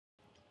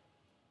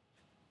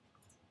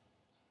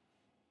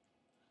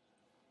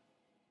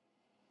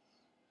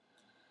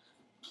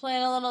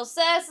Playing a little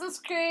Assassin's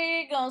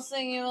Creed, gonna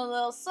sing you a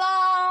little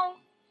song.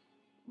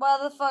 Why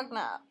the fuck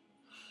not?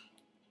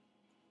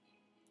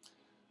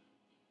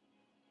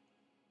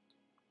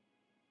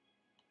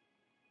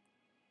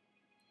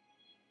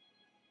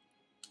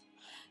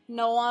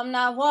 No, I'm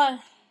not one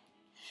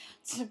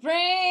to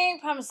bring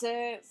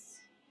promises.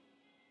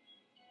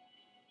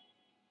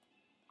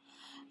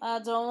 I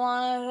don't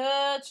wanna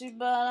hurt you,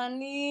 but I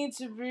need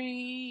to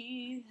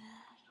breathe.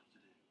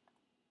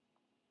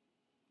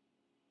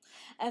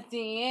 At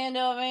the end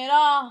of it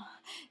all,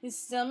 you're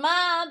still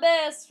my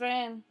best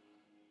friend.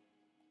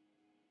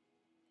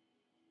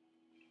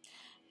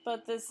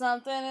 But there's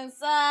something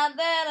inside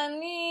that I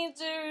need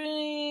to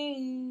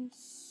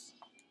release.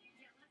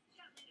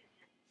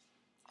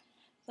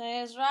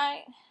 Say it's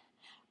right,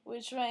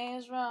 which way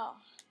is wrong?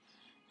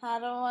 How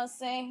do I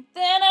say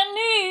that I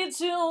need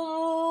to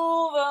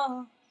move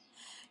on?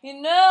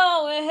 You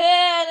know we're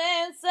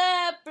heading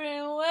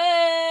separate ways,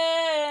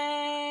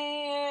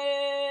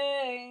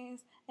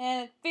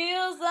 and it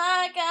feels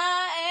like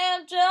I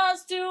am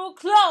just too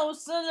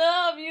close to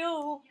love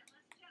you.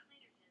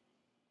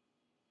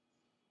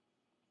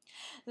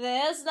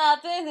 There's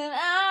nothing that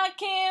I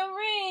can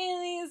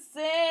really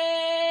say.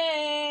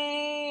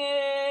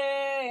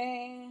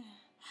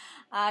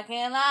 I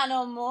can't lie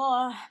no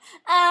more.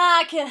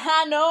 I can't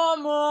hide no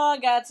more.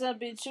 Got to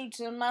be true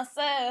to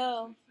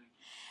myself.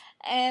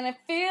 And it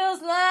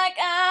feels like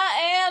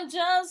I am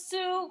just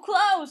too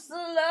close to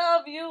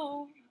love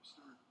you.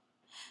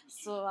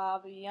 So I'll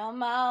be on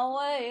my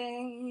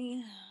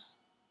way.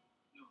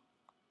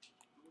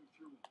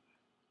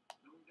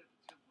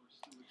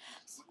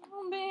 So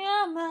I'll be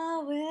on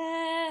my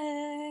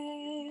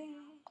way.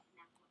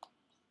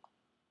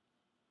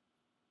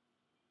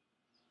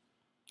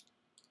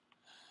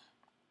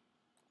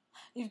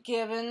 You've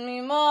given me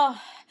more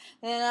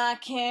than I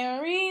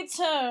can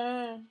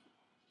return.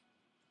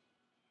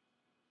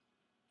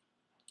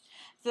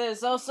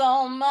 There's oh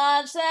so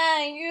much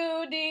that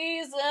you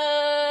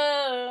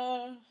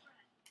deserve.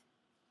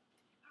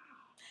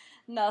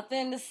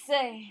 Nothing to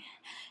say,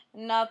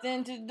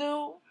 nothing to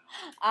do.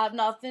 I've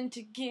nothing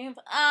to give.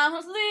 I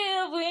must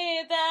live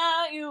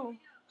without you.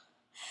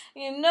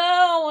 You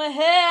know we're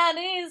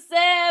heading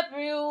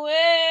separate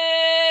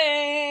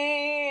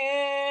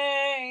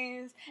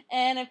ways,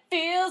 and it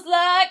feels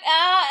like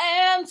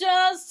I am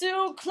just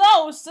too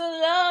close to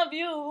love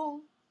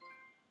you.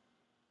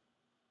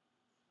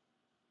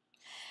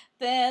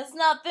 There's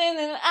nothing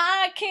that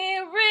I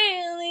can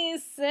really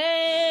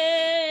say.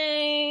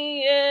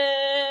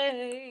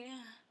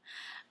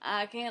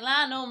 I can't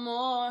lie no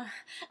more.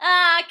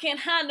 I can't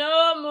hide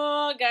no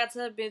more. Got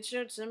to be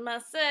true to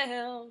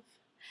myself.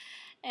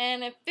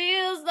 And it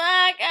feels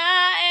like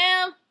I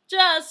am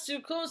just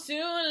too close to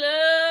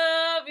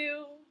love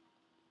you.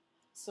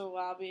 So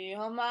I'll be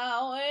on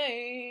my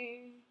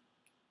way.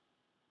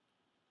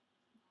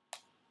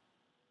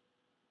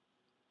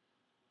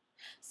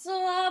 So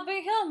I'll be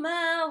on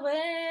my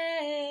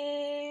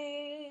way.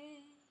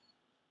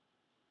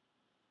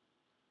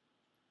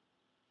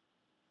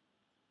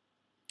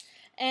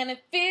 And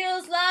it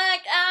feels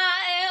like I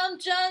am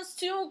just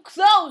too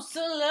close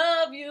to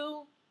love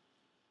you.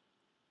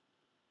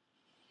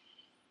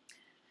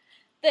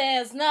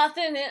 There's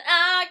nothing that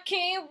I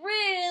can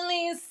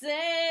really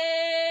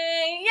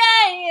say.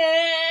 Yeah.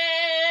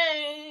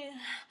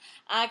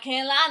 I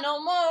can't lie no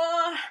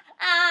more.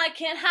 I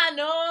can't hide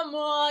no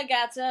more.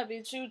 Got to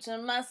be true to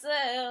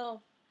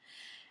myself.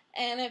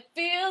 And it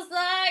feels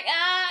like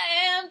I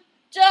am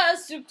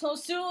just too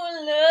close to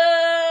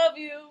love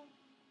you.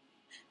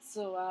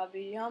 So I'll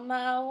be on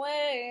my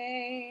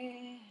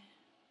way.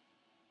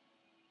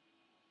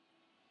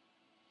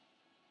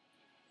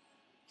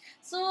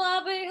 So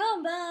I'll be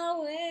on my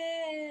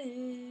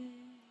way.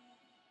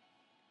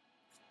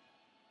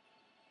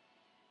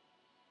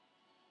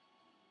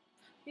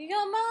 Be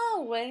on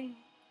my way.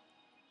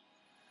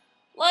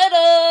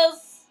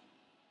 Laters!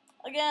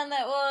 Again,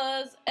 that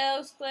was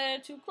Alez, Clare,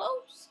 Too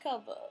Close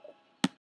cover.